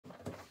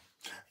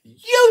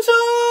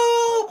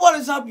YouTube! What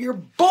is up? Your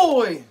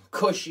boy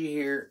Cushy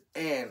here,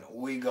 and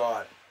we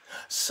got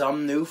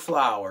some new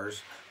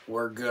flowers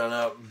we're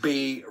gonna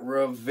be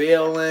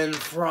revealing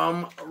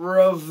from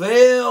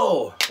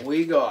Reveal.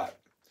 We got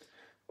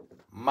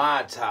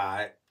Mai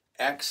Tai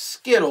X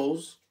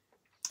Skittles.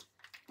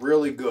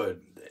 Really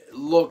good. It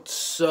looked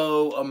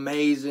so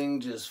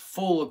amazing, just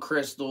full of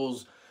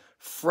crystals,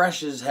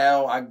 fresh as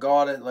hell. I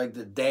got it like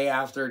the day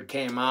after it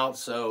came out,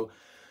 so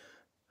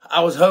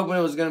I was hoping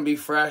it was going to be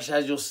fresh.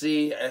 As you'll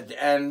see at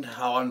the end,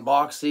 I'll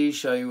unbox these,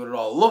 show you what it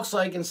all looks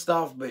like and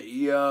stuff. But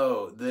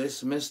yo,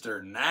 this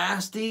Mr.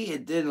 Nasty,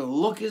 it didn't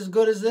look as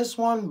good as this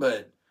one,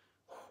 but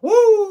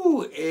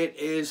woo, it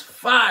is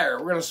fire.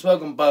 We're going to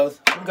smoke them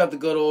both. We got the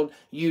good old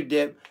you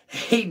dip,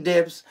 he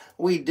dips,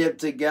 we dip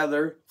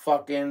together.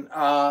 Fucking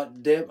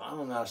dip. I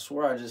don't know, I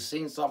swear I just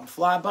seen something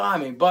fly by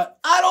me, but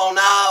I don't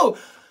know.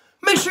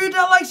 Make sure you hit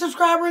that like,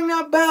 subscribe, ring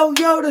that bell.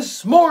 Yo,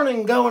 this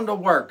morning going to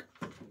work,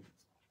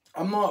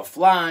 I'm not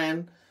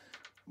flying,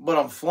 but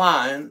I'm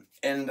flying,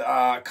 and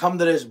come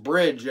to this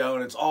bridge, yo,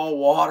 and it's all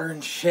water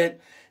and shit,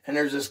 and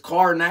there's this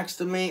car next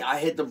to me. I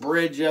hit the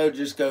bridge, yo,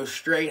 just go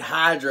straight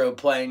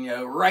hydroplane,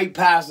 yo, right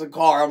past the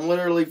car. I'm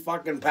literally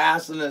fucking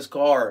passing this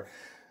car,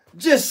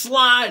 just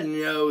sliding,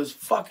 yo. It was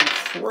fucking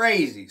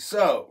crazy.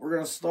 So, we're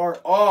going to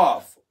start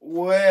off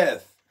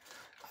with,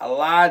 I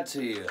lied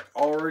to you,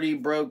 already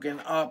broken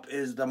up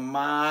is the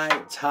Mai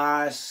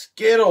Tai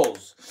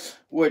Skittles,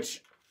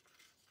 which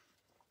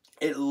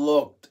it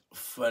looked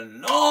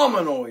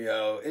phenomenal,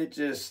 yo. It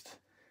just,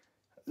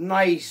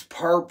 nice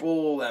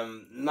purple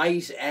and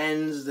nice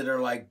ends that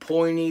are like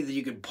pointy that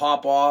you could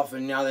pop off.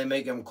 And now they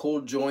make them cool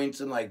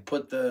joints and like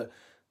put the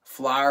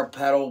flower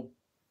petal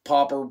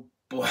popper,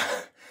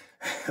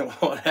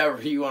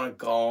 whatever you want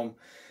to call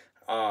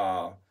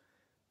them.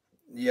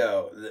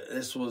 Yo,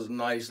 this was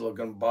nice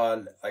looking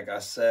bud. Like I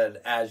said,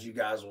 as you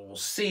guys will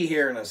see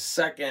here in a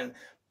second.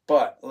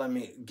 But let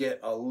me get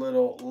a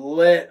little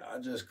lit. I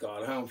just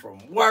got home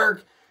from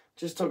work.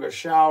 Just took a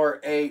shower,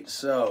 ate.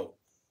 So,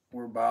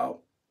 we're about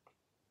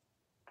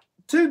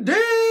to dip.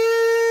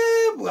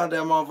 Got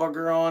that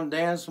motherfucker on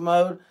dance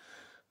mode.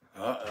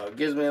 It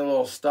gives me a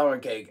little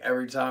stomach ache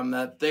every time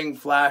that thing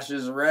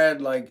flashes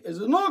red. Like, is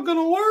it not going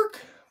to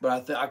work?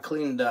 But I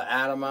cleaned the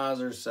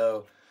atomizer,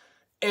 so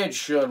it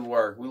should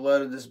work. We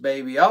loaded this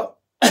baby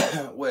up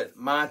with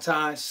Mai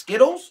Tai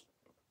Skittles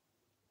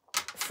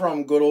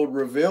from good old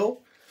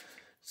Reveal.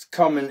 It's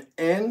coming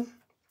in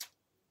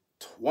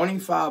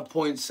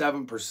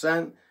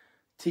 25.7%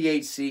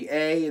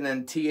 THCA and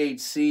then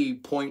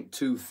THC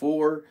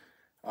 0.24.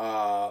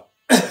 A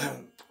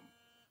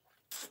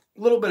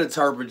little bit of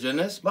terpage in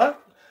this,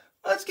 but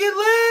let's get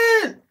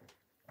lit.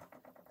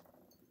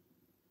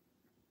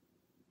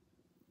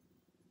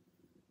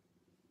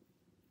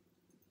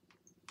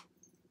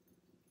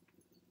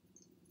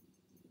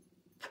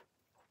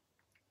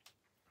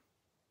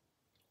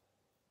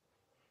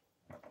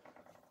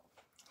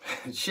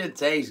 Shit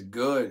tastes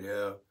good,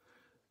 yo.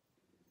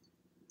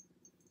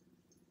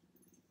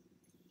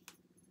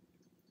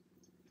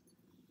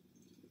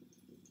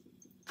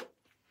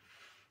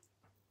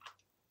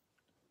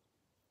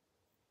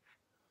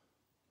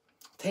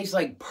 Tastes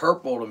like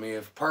purple to me.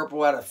 If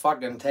purple had a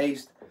fucking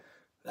taste,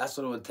 that's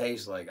what it would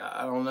taste like.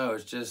 I don't know.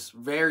 It's just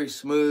very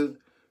smooth.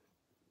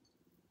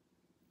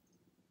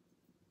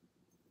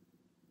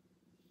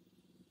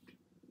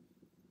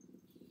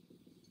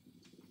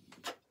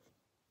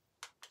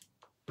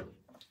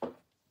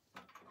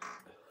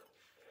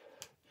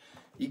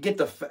 You get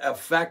the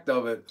effect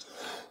of it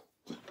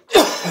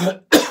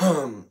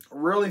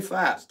really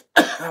fast.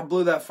 I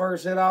blew that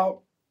first hit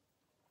out.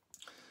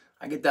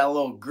 I get that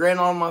little grin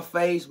on my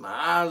face. My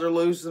eyes are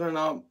loosening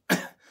up. I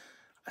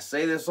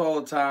say this all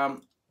the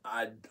time.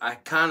 I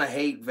kind of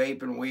hate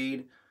vaping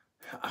weed.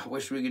 I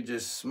wish we could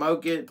just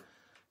smoke it.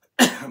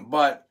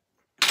 But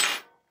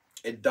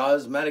it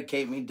does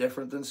medicate me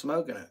different than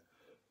smoking it.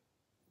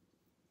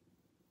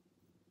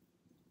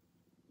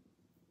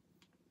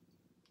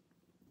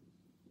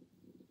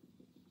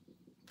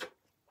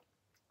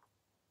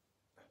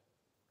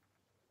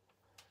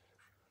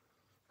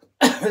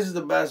 This is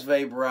the best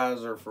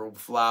vaporizer for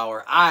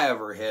flower I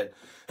ever hit.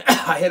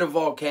 I hit a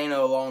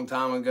volcano a long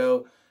time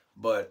ago,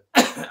 but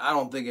I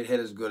don't think it hit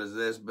as good as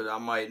this, but I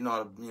might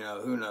not, you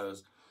know, who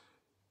knows.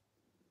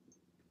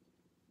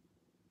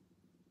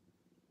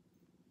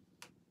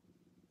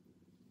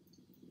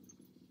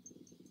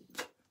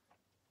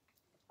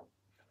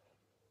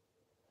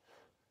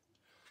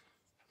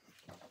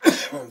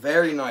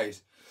 Very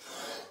nice.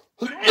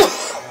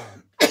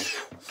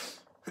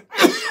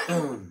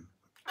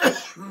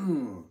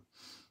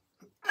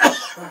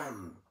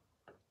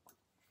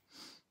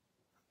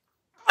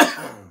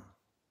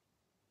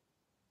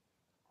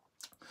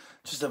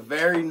 Just a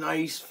very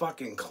nice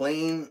fucking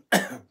clean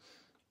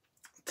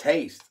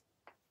taste.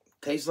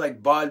 Tastes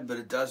like bud, but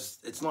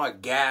it's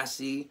not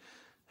gassy.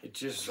 It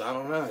just, I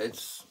don't know,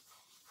 it's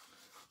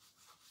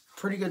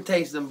pretty good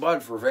tasting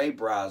bud for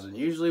vaporizing.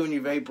 Usually when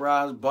you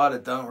vaporize bud,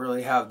 it don't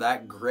really have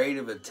that great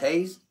of a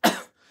taste.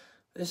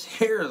 This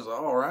here is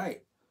all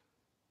right.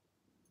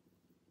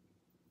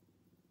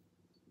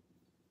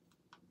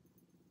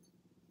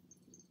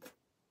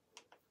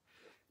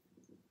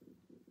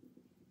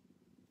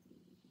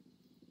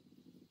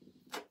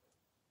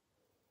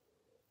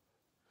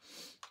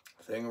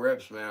 Thing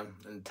rips, man.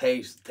 And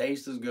taste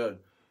is good.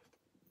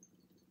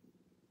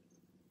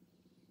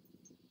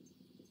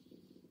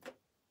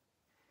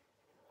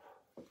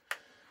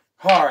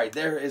 All right,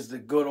 there is the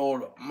good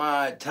old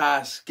Mai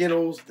Tai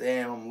Skittles.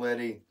 Damn,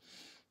 Liddy.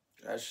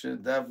 That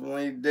shit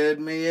definitely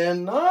did me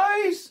in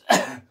nice.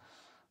 I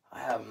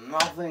have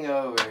nothing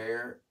over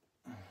here.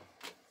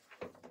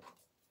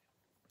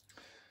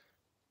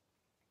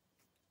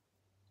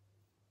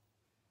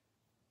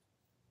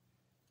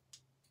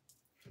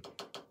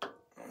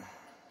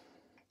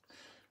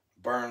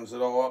 Burns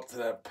it all up to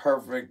that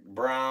perfect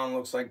brown,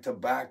 looks like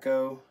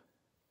tobacco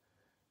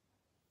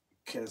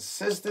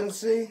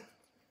consistency.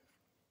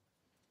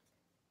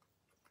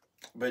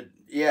 But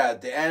yeah,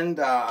 at the end,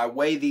 I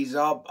weigh these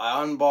up,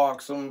 I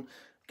unbox them,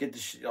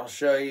 I'll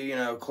show you, you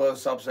know,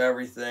 close-ups,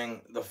 everything.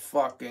 The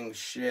fucking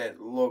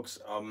shit looks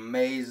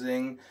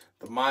amazing.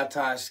 The Mai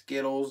Tai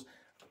Skittles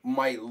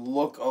might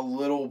look a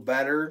little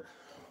better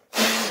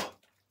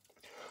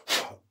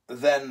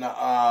than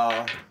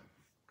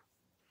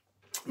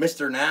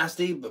Mr.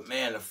 Nasty, but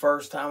man, the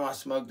first time I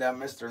smoked that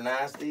Mr.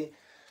 Nasty,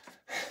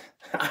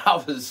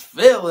 I was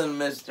feeling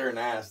Mr.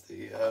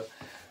 Nasty.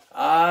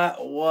 I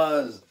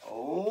was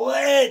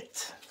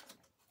lit.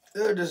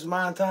 Dude, this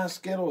Mai Tai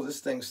Skittles, this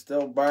thing's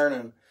still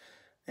burning.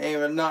 Ain't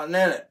even nothing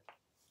in it.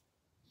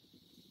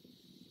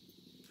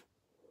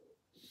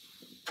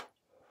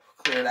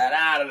 Clear that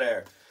out of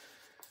there.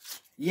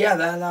 Yeah,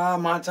 that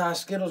Mai Tai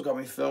Skittles got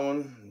me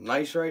feeling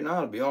nice right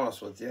now, to be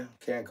honest with you.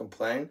 Can't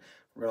complain.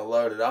 We're going to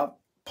load it up.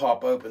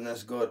 Pop open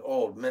this good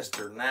old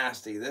Mr.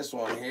 Nasty. This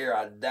one here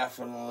I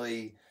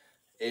definitely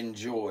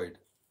enjoyed.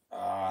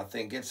 I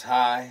think it's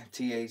high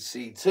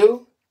THC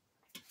too.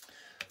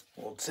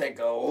 We'll take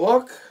a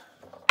look.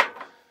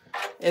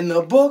 In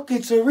the book,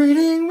 it's a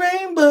reading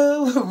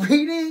rainbow, a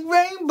reading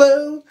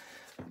rainbow.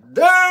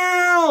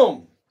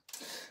 Damn!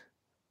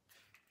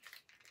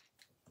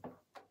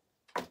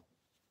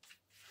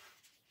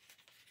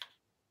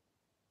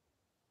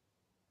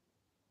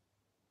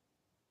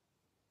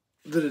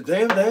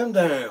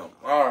 Damn.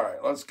 All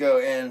right, let's go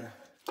in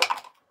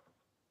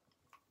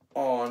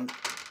on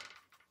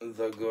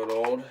the good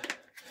old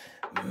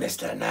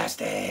Mr.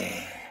 Nasty.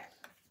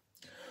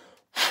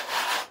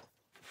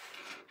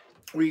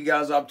 What are you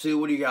guys up to?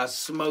 What are you guys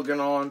smoking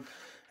on?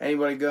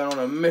 Anybody going on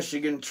a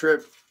Michigan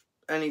trip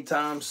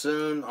anytime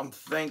soon? I'm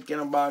thinking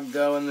about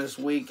going this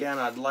weekend.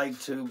 I'd like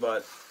to,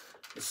 but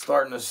it's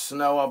starting to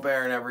snow up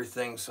there and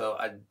everything, so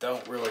I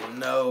don't really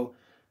know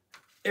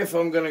if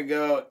I'm going to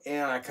go.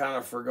 And I kind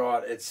of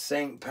forgot it's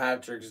St.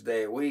 Patrick's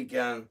Day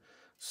weekend,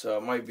 so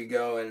I might be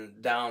going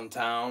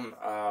downtown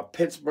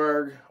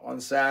Pittsburgh on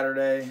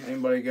Saturday.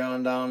 Anybody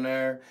going down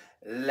there?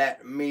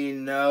 Let me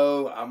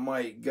know. I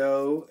might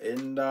go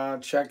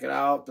and check it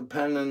out,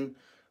 depending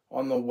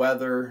on the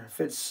weather. If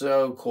it's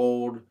so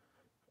cold,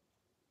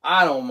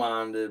 I don't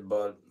mind it,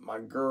 but my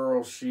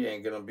girl, she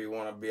ain't going to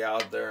want to be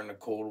out there in the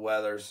cold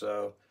weather,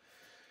 so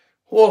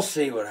we'll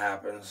see what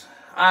happens.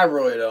 I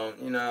really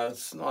don't. You know,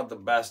 it's not the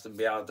best to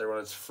be out there when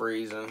it's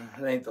freezing.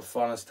 It ain't the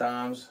funnest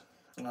times.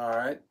 All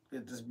right,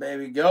 get this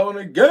baby going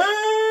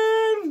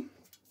again.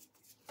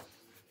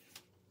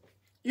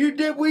 You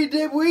dip, we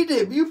dip.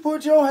 You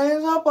put your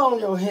hands up on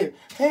your hip.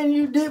 And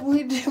you dip,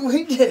 we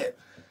dip.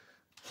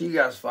 You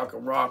guys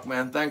fucking rock,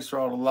 man. Thanks for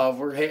all the love.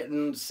 We're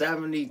hitting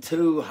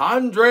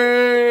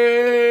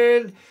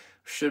 7,200.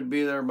 Should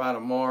be there by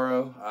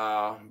tomorrow.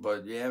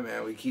 But yeah,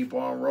 man, we keep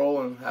on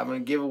rolling. Having a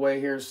giveaway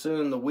here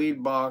soon. The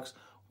weed box.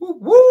 Woo,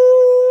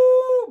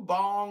 woo!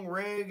 Bong,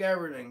 rig,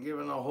 everything.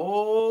 Giving the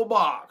whole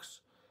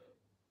box.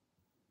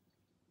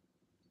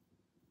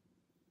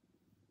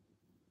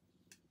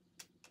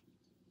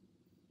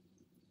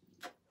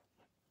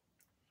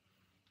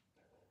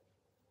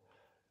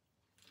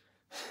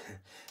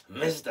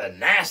 Mr.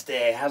 Nasty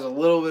has a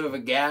little bit of a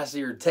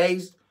gassier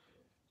taste.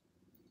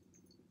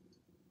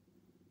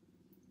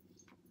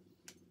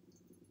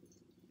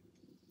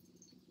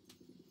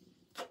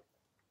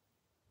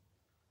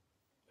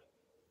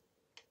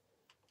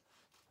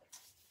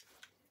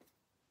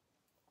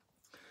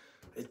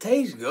 It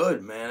tastes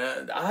good,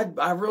 man.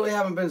 I really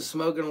haven't been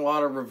smoking a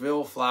lot of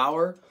Revel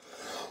flower.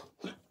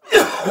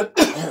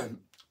 And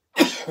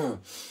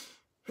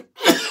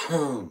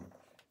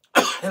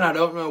I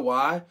don't know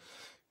why.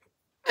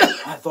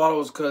 I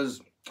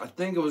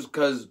think it was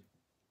because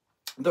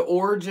the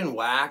Origin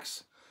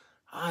wax,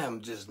 I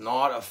am just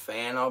not a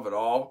fan of at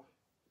all.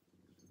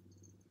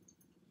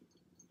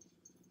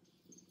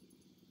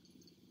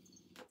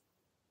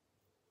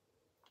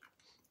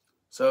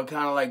 So it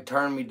kind of like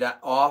turned me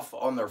off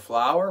on their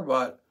flower,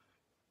 but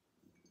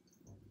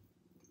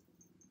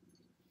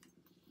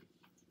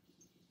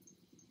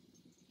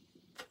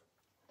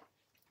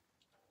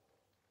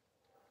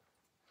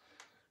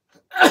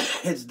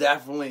it's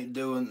definitely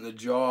doing the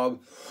job.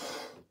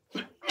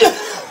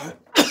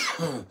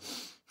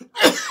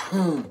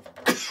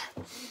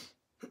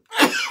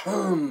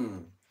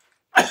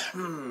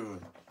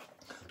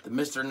 The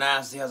Mr.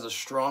 Nasty has a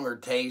stronger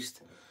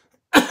taste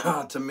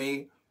to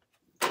me.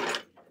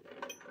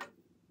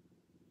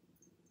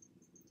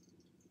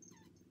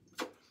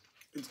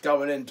 It's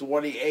coming in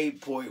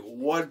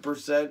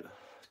 28.1%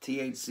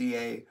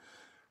 THCA.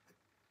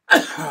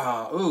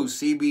 Ooh,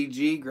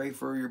 CBG, great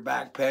for your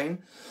back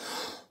pain.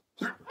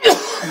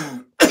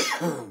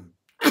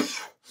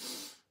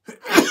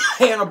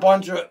 And a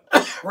bunch of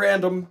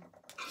random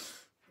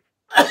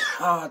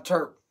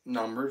terp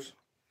numbers.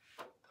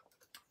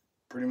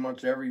 Pretty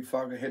much every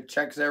fucking hit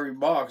checks every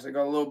box. They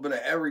got a little bit of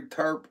every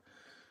terp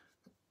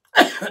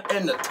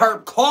in the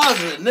terp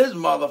closet in this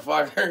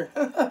motherfucker.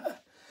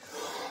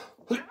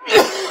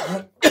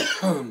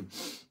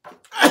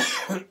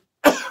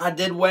 I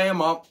did weigh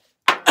them up,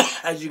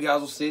 as you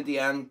guys will see at the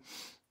end.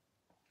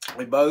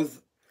 We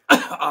both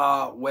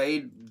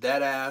weighed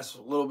dead ass,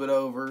 a little bit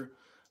over.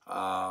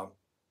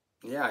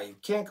 Yeah, you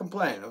can't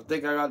complain. I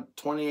think I got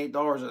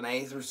 $28 an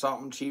eighth or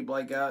something cheap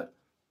like that.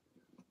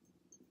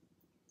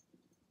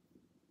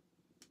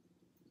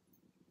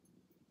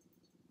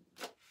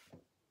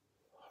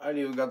 I ain't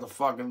even got the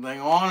fucking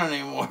thing on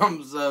anymore.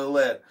 I'm so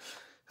lit.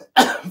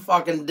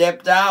 Fucking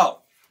dipped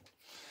out.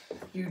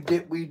 You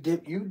dip, we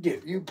dip, you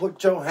dip. You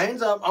put your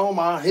hands up on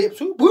my hips.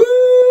 Whoop, whoop.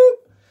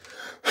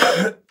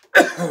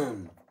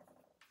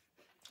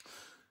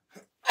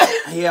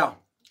 Yeah,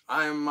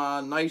 I'm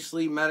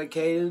nicely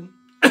medicated.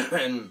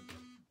 And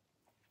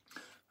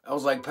I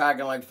was like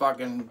packing like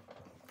fucking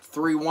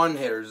 3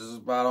 one-hitters. This is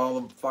about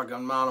all the fucking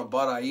amount of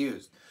bud I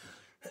used.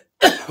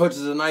 Which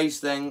is a nice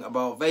thing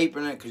about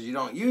vaping it, because you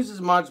don't use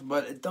as much,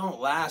 but it don't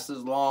last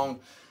as long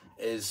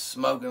as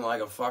smoking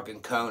like a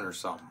fucking cone or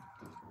something.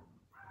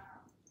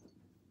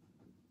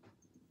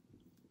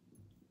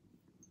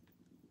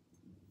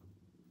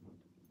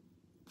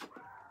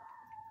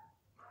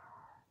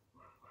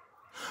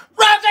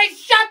 Rosie,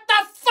 shut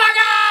the fuck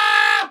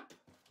up!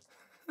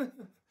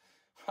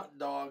 Hot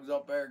dogs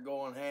up there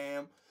going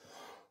ham.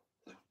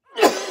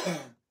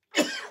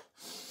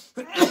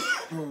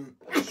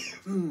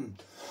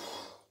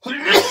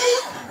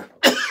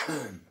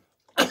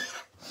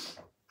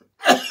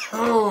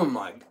 Oh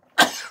my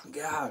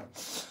God.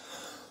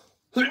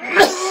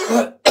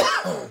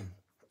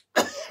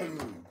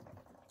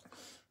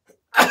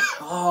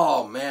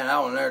 Oh man,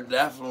 that one there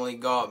definitely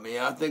got me.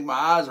 I think my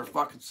eyes are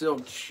fucking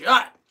sealed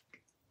shut.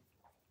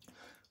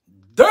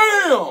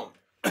 Damn!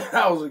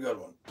 That was a good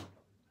one.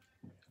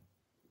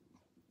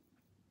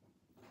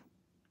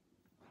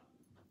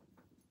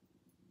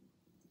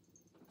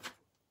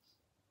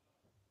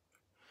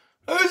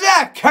 Who's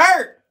that,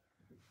 Kurt?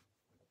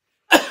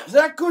 Is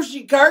that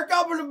Cushy Kirk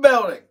up in the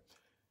building?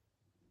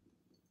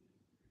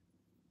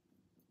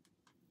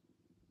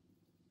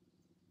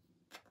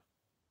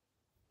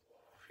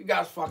 You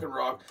guys fucking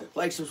rock.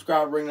 Like,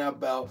 subscribe, ring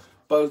that bell.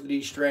 Both of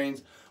these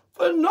strains,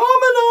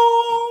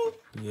 phenomenal!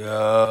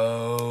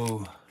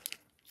 Yo,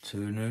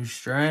 2 new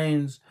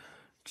strains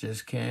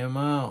just came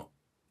out.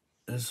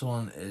 This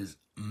one is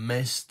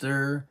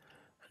Mr.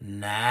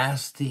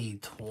 Nasty,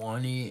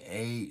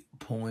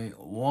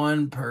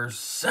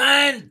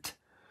 28.1%.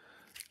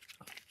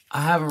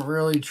 I haven't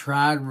really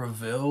tried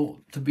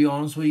Reveal, to be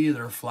honest with you.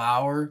 They're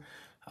flower.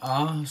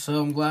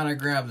 So I'm glad I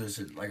grabbed this.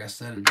 Like I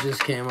said, it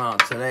just came out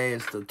today.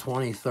 It's the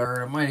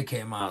 23rd. It might have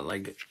came out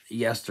like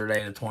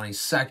yesterday, the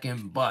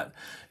 22nd. But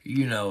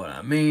you know what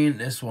I mean.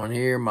 This one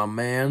here, my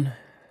man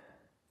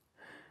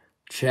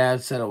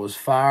Chad said it was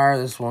fire.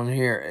 This one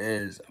here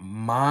is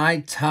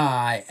Mai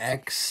Tai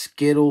X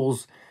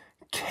Skittles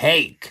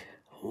Cake.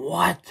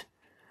 What?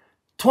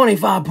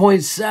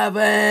 25.7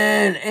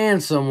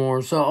 and some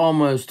more. So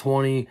almost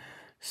 26%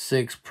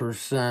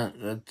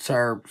 the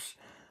terps,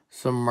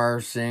 some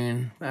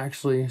myrcene,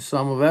 actually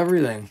some of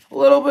everything. A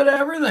little bit of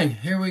everything.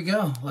 Here we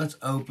go. Let's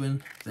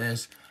open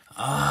this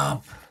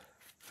up.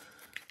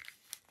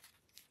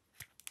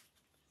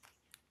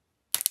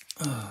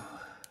 Oh.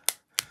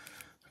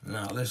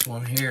 Now this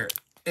one here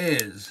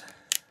is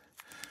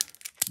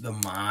the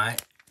Mai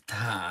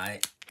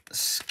Tai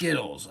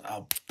Skittles.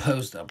 I'll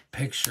post a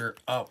picture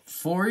up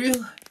for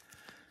you.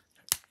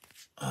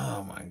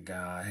 Oh my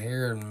God,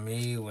 hearing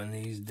me when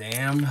these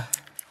damn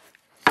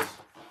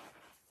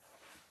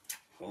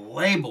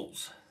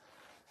labels.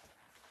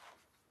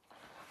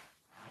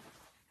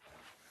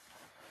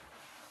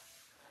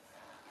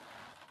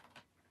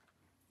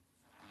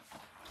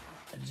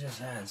 I just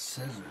had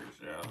scissors,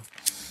 yo.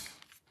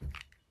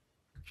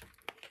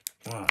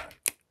 What?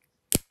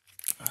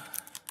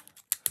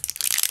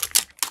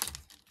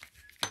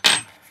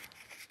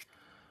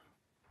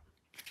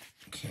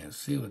 Can't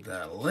see with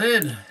that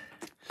lid.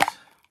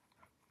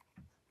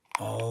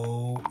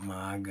 Oh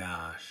my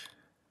gosh.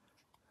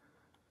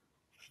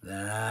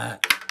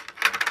 That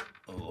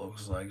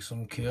looks like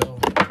some kill.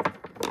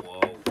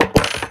 Whoa.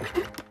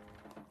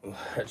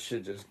 That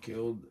shit just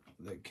killed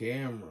the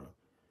camera.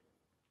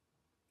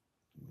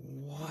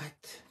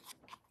 What?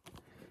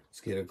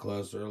 Let's get a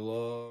closer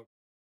look.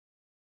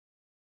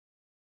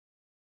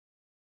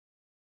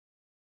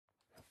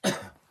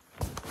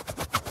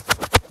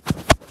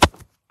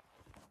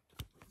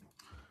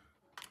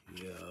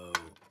 Yo,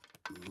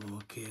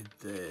 look at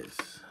this.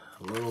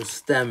 A little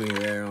stemmy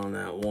there on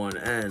that one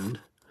end.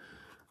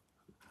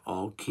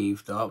 All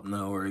keefed up,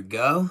 nowhere to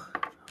go.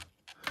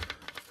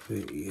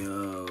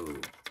 Yo,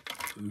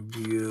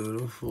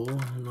 beautiful,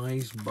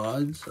 nice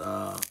buds.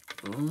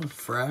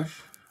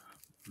 Fresh,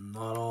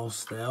 not all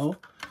stale.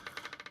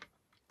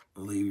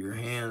 Leave your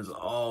hands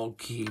all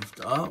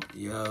keefed up.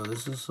 Yo,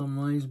 this is some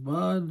nice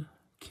bud.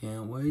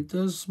 Can't wait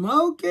to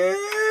smoke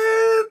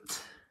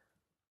it.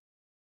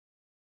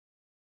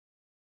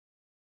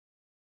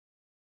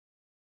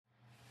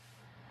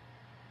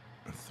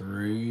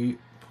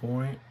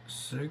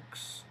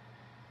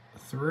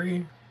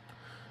 .63.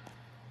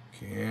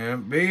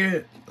 Can't beat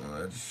it.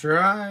 Let's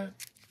try it.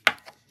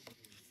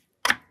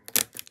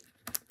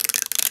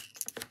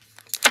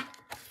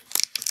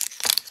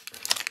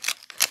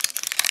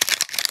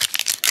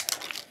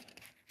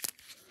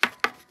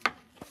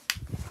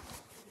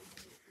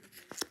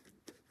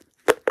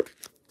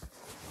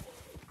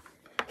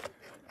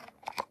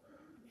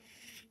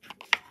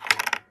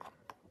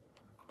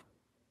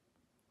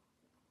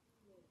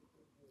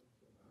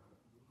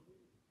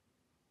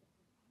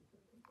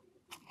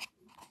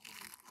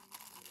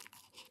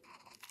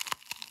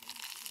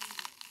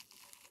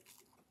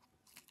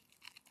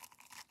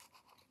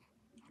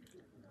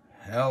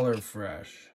 Hella fresh.